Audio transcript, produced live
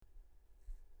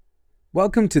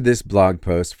Welcome to this blog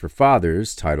post for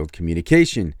fathers titled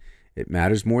Communication. It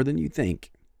matters more than you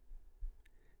think.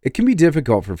 It can be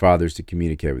difficult for fathers to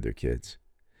communicate with their kids.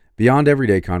 Beyond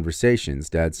everyday conversations,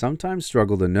 dads sometimes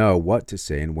struggle to know what to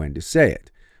say and when to say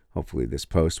it. Hopefully, this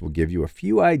post will give you a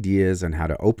few ideas on how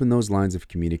to open those lines of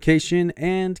communication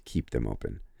and keep them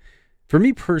open. For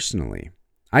me personally,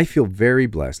 I feel very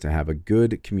blessed to have a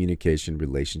good communication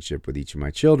relationship with each of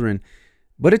my children,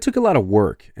 but it took a lot of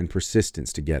work and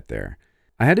persistence to get there.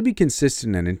 I had to be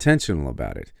consistent and intentional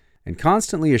about it, and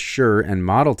constantly assure and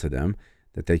model to them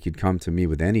that they could come to me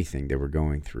with anything they were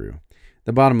going through.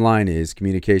 The bottom line is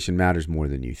communication matters more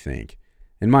than you think.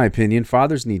 In my opinion,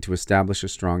 fathers need to establish a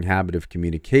strong habit of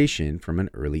communication from an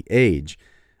early age.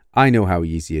 I know how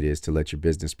easy it is to let your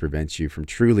business prevent you from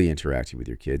truly interacting with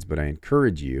your kids, but I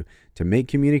encourage you to make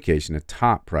communication a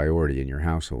top priority in your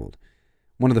household.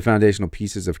 One of the foundational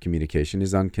pieces of communication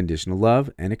is unconditional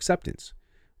love and acceptance.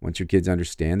 Once your kids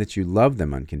understand that you love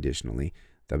them unconditionally,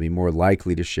 they'll be more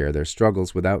likely to share their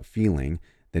struggles without feeling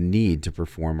the need to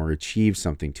perform or achieve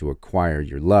something to acquire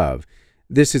your love.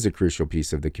 This is a crucial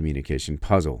piece of the communication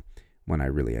puzzle, one I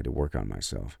really had to work on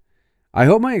myself. I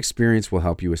hope my experience will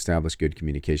help you establish good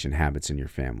communication habits in your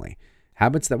family,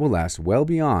 habits that will last well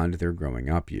beyond their growing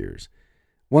up years.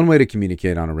 One way to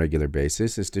communicate on a regular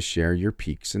basis is to share your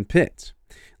peaks and pits.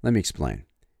 Let me explain.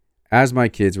 As my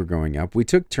kids were growing up, we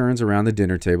took turns around the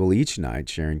dinner table each night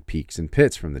sharing peaks and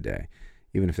pits from the day.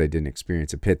 Even if they didn't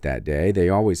experience a pit that day, they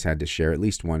always had to share at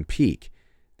least one peak.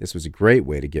 This was a great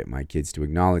way to get my kids to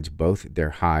acknowledge both their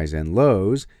highs and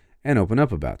lows and open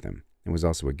up about them. It was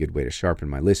also a good way to sharpen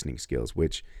my listening skills,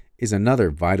 which is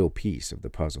another vital piece of the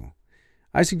puzzle.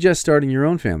 I suggest starting your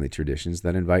own family traditions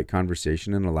that invite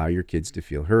conversation and allow your kids to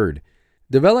feel heard.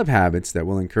 Develop habits that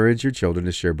will encourage your children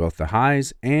to share both the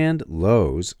highs and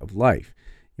lows of life.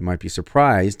 You might be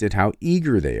surprised at how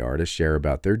eager they are to share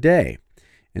about their day.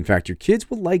 In fact, your kids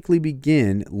will likely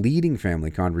begin leading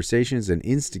family conversations and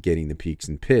instigating the peaks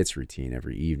and pits routine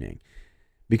every evening.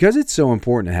 Because it's so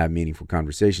important to have meaningful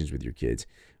conversations with your kids,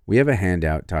 we have a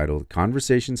handout titled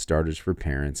Conversation Starters for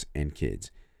Parents and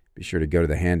Kids. Be sure to go to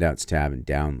the Handouts tab and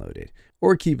download it,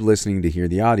 or keep listening to hear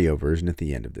the audio version at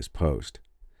the end of this post.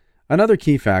 Another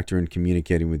key factor in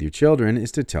communicating with your children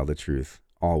is to tell the truth,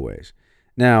 always.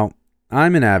 Now,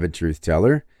 I'm an avid truth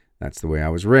teller. That's the way I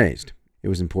was raised. It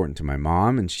was important to my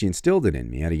mom, and she instilled it in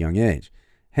me at a young age.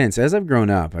 Hence, as I've grown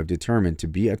up, I've determined to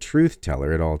be a truth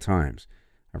teller at all times.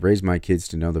 I've raised my kids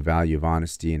to know the value of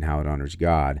honesty and how it honors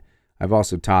God. I've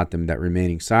also taught them that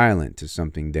remaining silent to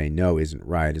something they know isn't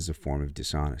right is a form of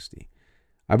dishonesty.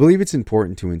 I believe it's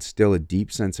important to instill a deep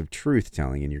sense of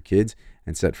truth-telling in your kids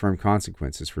and set firm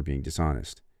consequences for being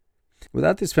dishonest.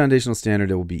 Without this foundational standard,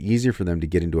 it will be easier for them to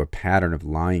get into a pattern of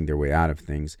lying their way out of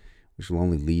things, which will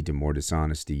only lead to more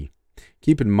dishonesty.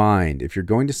 Keep in mind, if you're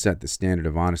going to set the standard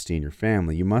of honesty in your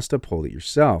family, you must uphold it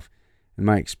yourself. In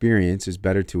my experience, it's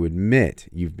better to admit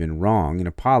you've been wrong and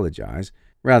apologize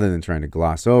rather than trying to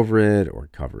gloss over it or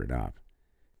cover it up.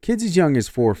 Kids as young as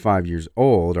 4 or 5 years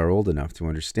old are old enough to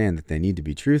understand that they need to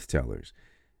be truth tellers.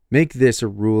 Make this a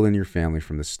rule in your family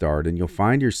from the start, and you'll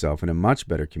find yourself in a much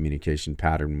better communication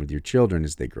pattern with your children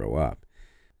as they grow up.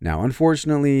 Now,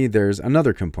 unfortunately, there's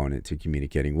another component to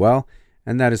communicating well,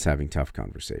 and that is having tough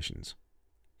conversations.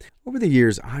 Over the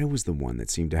years, I was the one that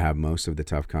seemed to have most of the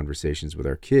tough conversations with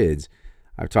our kids.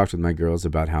 I've talked with my girls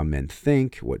about how men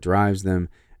think, what drives them,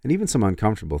 and even some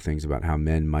uncomfortable things about how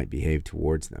men might behave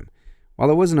towards them. While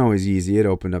it wasn't always easy, it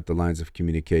opened up the lines of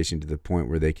communication to the point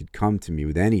where they could come to me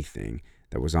with anything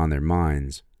that was on their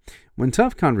minds. When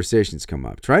tough conversations come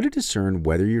up, try to discern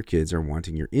whether your kids are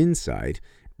wanting your insight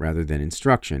rather than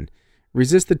instruction.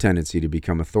 Resist the tendency to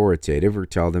become authoritative or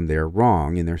tell them they are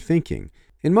wrong in their thinking.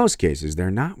 In most cases, they're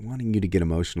not wanting you to get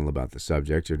emotional about the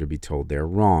subject or to be told they're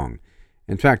wrong.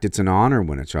 In fact, it's an honor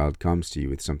when a child comes to you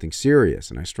with something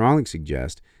serious, and I strongly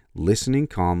suggest listening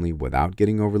calmly without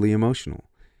getting overly emotional.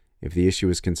 If the issue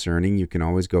is concerning, you can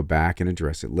always go back and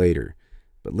address it later.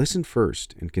 But listen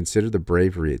first and consider the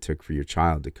bravery it took for your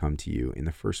child to come to you in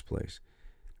the first place.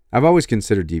 I've always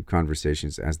considered deep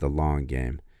conversations as the long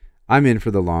game. I'm in for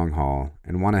the long haul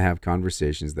and want to have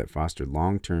conversations that foster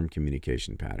long-term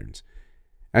communication patterns.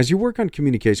 As you work on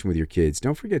communication with your kids,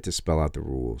 don't forget to spell out the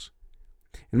rules.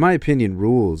 In my opinion,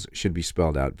 rules should be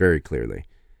spelled out very clearly.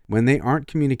 When they aren't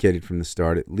communicated from the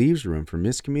start, it leaves room for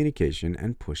miscommunication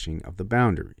and pushing of the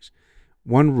boundaries.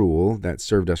 One rule that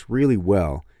served us really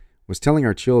well was telling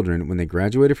our children when they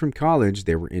graduated from college,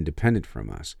 they were independent from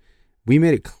us. We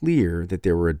made it clear that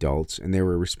they were adults and they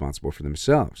were responsible for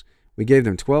themselves. We gave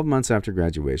them 12 months after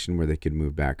graduation where they could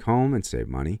move back home and save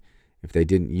money. If they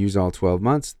didn't use all 12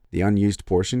 months, the unused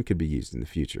portion could be used in the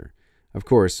future. Of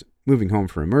course, moving home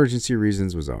for emergency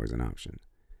reasons was always an option.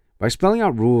 By spelling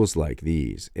out rules like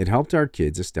these, it helped our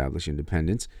kids establish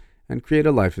independence and create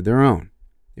a life of their own.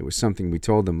 It was something we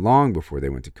told them long before they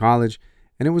went to college,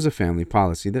 and it was a family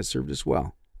policy that served us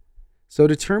well. So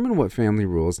determine what family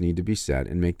rules need to be set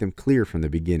and make them clear from the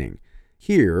beginning.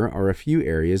 Here are a few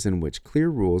areas in which clear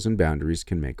rules and boundaries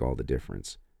can make all the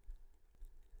difference.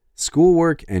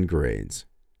 Schoolwork and grades,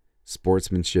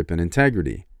 sportsmanship and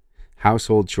integrity,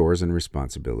 household chores and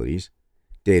responsibilities,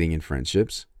 dating and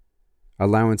friendships,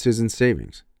 allowances and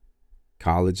savings,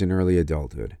 college and early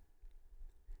adulthood.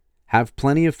 Have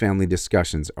plenty of family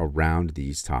discussions around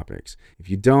these topics. If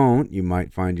you don't, you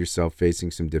might find yourself facing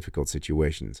some difficult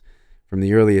situations. From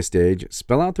the earliest age,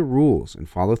 spell out the rules and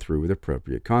follow through with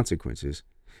appropriate consequences.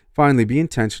 Finally, be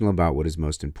intentional about what is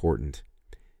most important.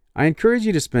 I encourage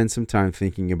you to spend some time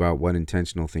thinking about what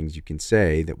intentional things you can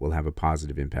say that will have a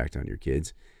positive impact on your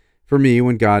kids. For me,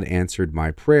 when God answered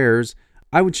my prayers,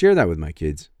 I would share that with my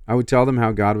kids. I would tell them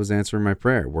how God was answering my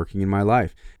prayer, working in my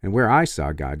life, and where I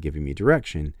saw God giving me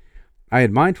direction. I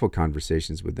had mindful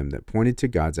conversations with them that pointed to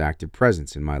God's active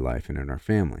presence in my life and in our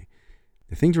family.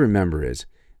 The thing to remember is,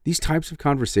 these types of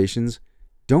conversations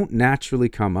don't naturally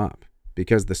come up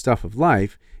because the stuff of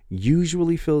life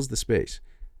usually fills the space.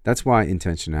 That's why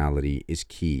intentionality is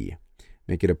key.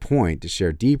 Make it a point to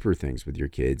share deeper things with your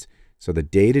kids so the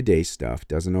day-to-day stuff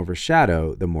doesn't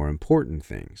overshadow the more important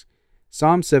things.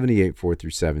 Psalm 78,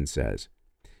 4-7 says,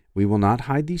 "We will not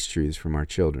hide these truths from our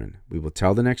children. We will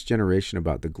tell the next generation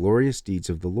about the glorious deeds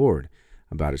of the Lord,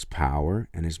 about his power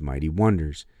and his mighty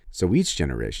wonders." So each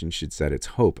generation should set its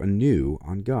hope anew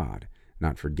on God,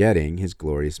 not forgetting his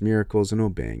glorious miracles and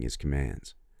obeying his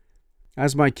commands.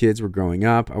 As my kids were growing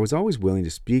up, I was always willing to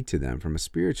speak to them from a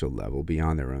spiritual level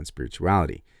beyond their own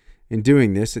spirituality. In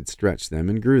doing this, it stretched them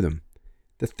and grew them.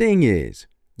 The thing is,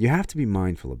 you have to be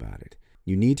mindful about it.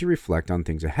 You need to reflect on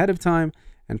things ahead of time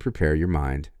and prepare your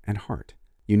mind and heart.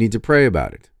 You need to pray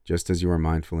about it. Just as you are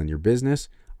mindful in your business,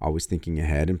 always thinking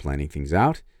ahead and planning things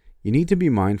out, you need to be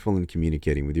mindful in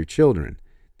communicating with your children.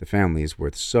 The family is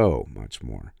worth so much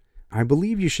more. I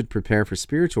believe you should prepare for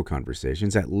spiritual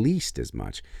conversations at least as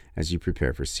much as you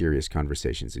prepare for serious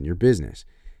conversations in your business.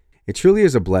 It truly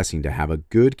is a blessing to have a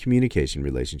good communication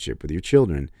relationship with your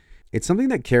children. It's something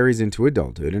that carries into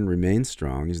adulthood and remains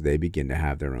strong as they begin to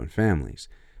have their own families.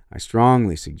 I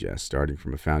strongly suggest starting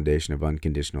from a foundation of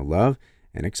unconditional love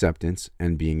and acceptance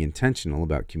and being intentional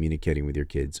about communicating with your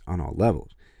kids on all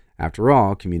levels. After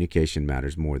all, communication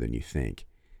matters more than you think.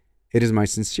 It is my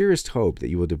sincerest hope that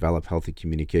you will develop healthy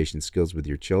communication skills with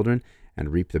your children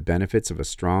and reap the benefits of a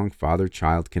strong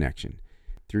father-child connection.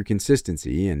 Through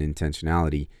consistency and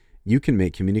intentionality, you can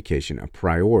make communication a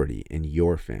priority in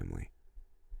your family.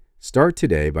 Start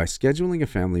today by scheduling a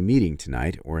family meeting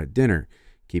tonight or at dinner.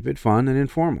 Keep it fun and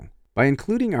informal. By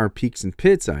including our peaks and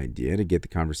pits idea to get the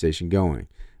conversation going.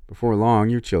 Before long,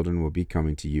 your children will be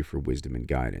coming to you for wisdom and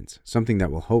guidance, something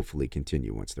that will hopefully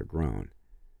continue once they're grown.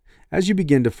 As you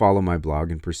begin to follow my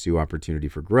blog and pursue opportunity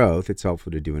for growth, it's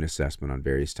helpful to do an assessment on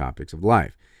various topics of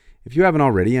life. If you haven't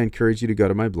already, I encourage you to go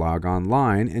to my blog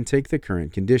online and take the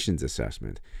current conditions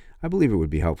assessment. I believe it would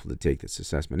be helpful to take this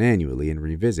assessment annually and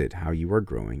revisit how you are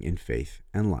growing in faith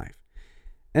and life.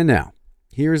 And now,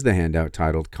 here is the handout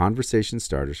titled Conversation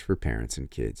Starters for Parents and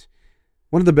Kids.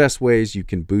 One of the best ways you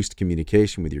can boost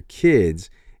communication with your kids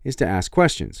is to ask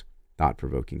questions.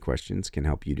 Thought-provoking questions can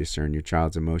help you discern your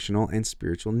child's emotional and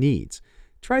spiritual needs.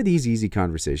 Try these easy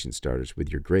conversation starters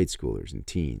with your grade schoolers and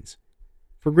teens.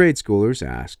 For grade schoolers,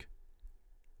 ask,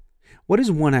 what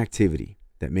is one activity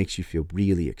that makes you feel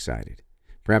really excited?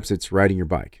 Perhaps it's riding your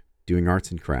bike, doing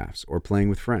arts and crafts, or playing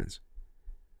with friends.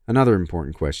 Another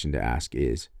important question to ask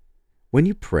is, when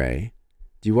you pray,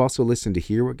 do you also listen to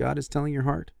hear what God is telling your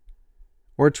heart?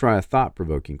 Or try a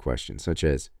thought-provoking question such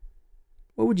as,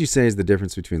 what would you say is the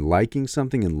difference between liking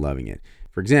something and loving it?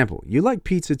 For example, you like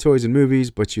pizza, toys, and movies,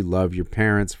 but you love your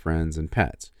parents, friends, and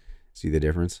pets. See the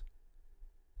difference?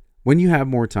 When you have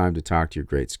more time to talk to your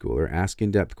grade schooler, ask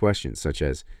in-depth questions such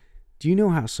as, do you know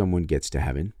how someone gets to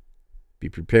heaven? Be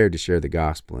prepared to share the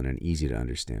gospel in an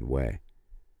easy-to-understand way.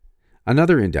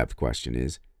 Another in-depth question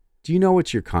is, do you know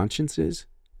what your conscience is?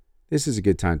 This is a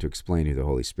good time to explain who the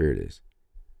Holy Spirit is.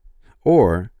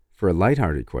 Or, for a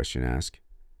lighthearted question, ask,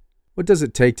 what does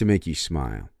it take to make you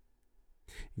smile?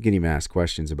 You can even ask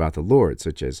questions about the Lord,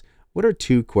 such as, what are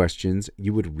 2 questions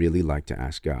you would really like to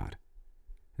ask God?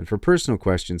 And for personal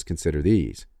questions, consider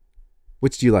these.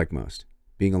 Which do you like most,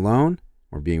 being alone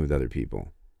or being with other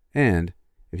people? And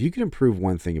if you could improve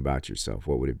one thing about yourself,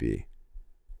 what would it be?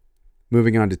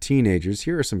 Moving on to teenagers,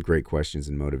 here are some great questions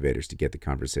and motivators to get the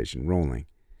conversation rolling.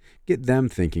 Get them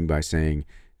thinking by saying,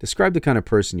 describe the kind of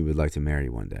person you would like to marry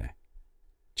one day.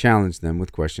 Challenge them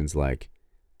with questions like,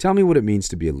 tell me what it means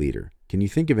to be a leader. Can you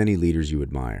think of any leaders you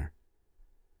admire?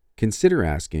 Consider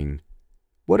asking,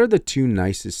 what are the 2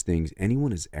 nicest things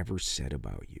anyone has ever said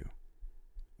about you?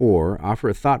 Or offer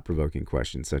a thought-provoking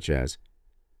question such as,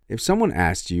 if someone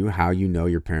asked you how you know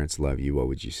your parents love you, what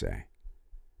would you say?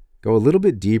 Go a little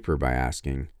bit deeper by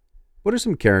asking, what are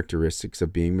some characteristics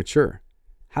of being mature?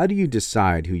 How do you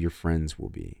decide who your friends will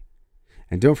be?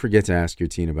 And don't forget to ask your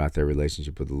teen about their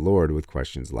relationship with the Lord with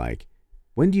questions like,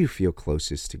 when do you feel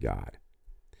closest to God?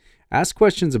 Ask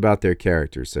questions about their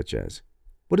character such as,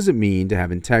 what does it mean to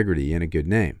have integrity and a good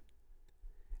name?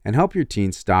 And help your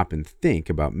teen stop and think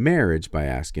about marriage by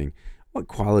asking, what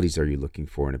qualities are you looking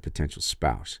for in a potential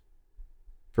spouse?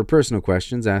 For personal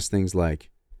questions, ask things like,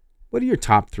 what are your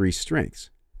top 3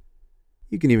 strengths?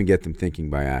 You can even get them thinking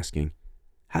by asking,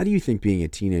 how do you think being a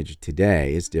teenager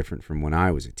today is different from when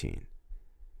I was a teen?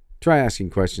 Try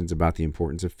asking questions about the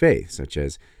importance of faith, such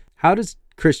as, how does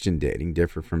Christian dating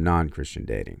differ from non-Christian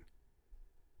dating?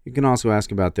 You can also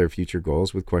ask about their future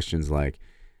goals with questions like,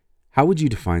 how would you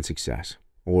define success?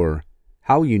 Or,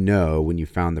 how will you know when you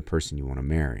found the person you want to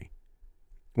marry?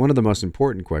 One of the most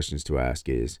important questions to ask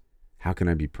is, how can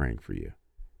I be praying for you?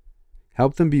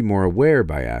 Help them be more aware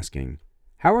by asking,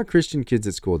 how are Christian kids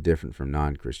at school different from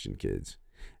non-Christian kids?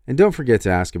 And don't forget to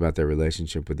ask about their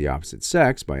relationship with the opposite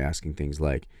sex by asking things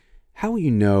like, how will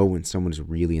you know when someone is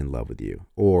really in love with you?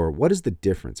 Or what is the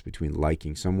difference between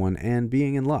liking someone and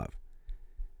being in love?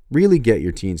 Really get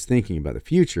your teens thinking about the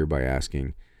future by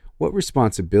asking, what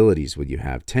responsibilities will you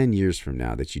have 10 years from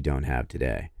now that you don't have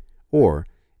today? Or,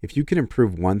 if you could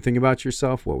improve one thing about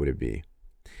yourself, what would it be?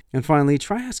 And finally,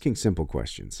 try asking simple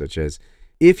questions such as,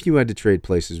 if you had to trade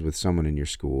places with someone in your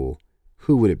school,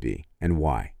 who would it be and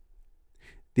why?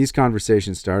 These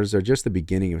conversation starters are just the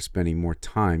beginning of spending more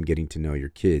time getting to know your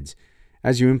kids.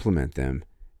 As you implement them,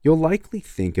 you'll likely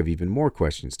think of even more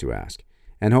questions to ask,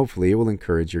 and hopefully it will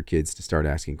encourage your kids to start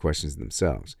asking questions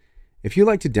themselves. If you'd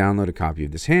like to download a copy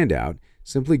of this handout,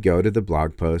 simply go to the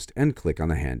blog post and click on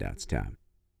the Handouts tab.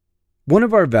 One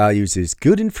of our values is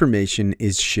good information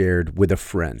is shared with a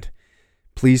friend.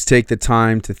 Please take the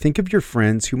time to think of your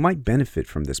friends who might benefit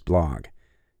from this blog.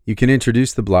 You can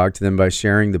introduce the blog to them by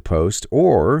sharing the post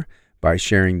or by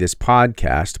sharing this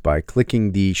podcast by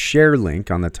clicking the share link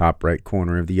on the top right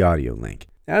corner of the audio link.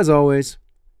 As always,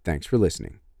 thanks for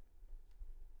listening.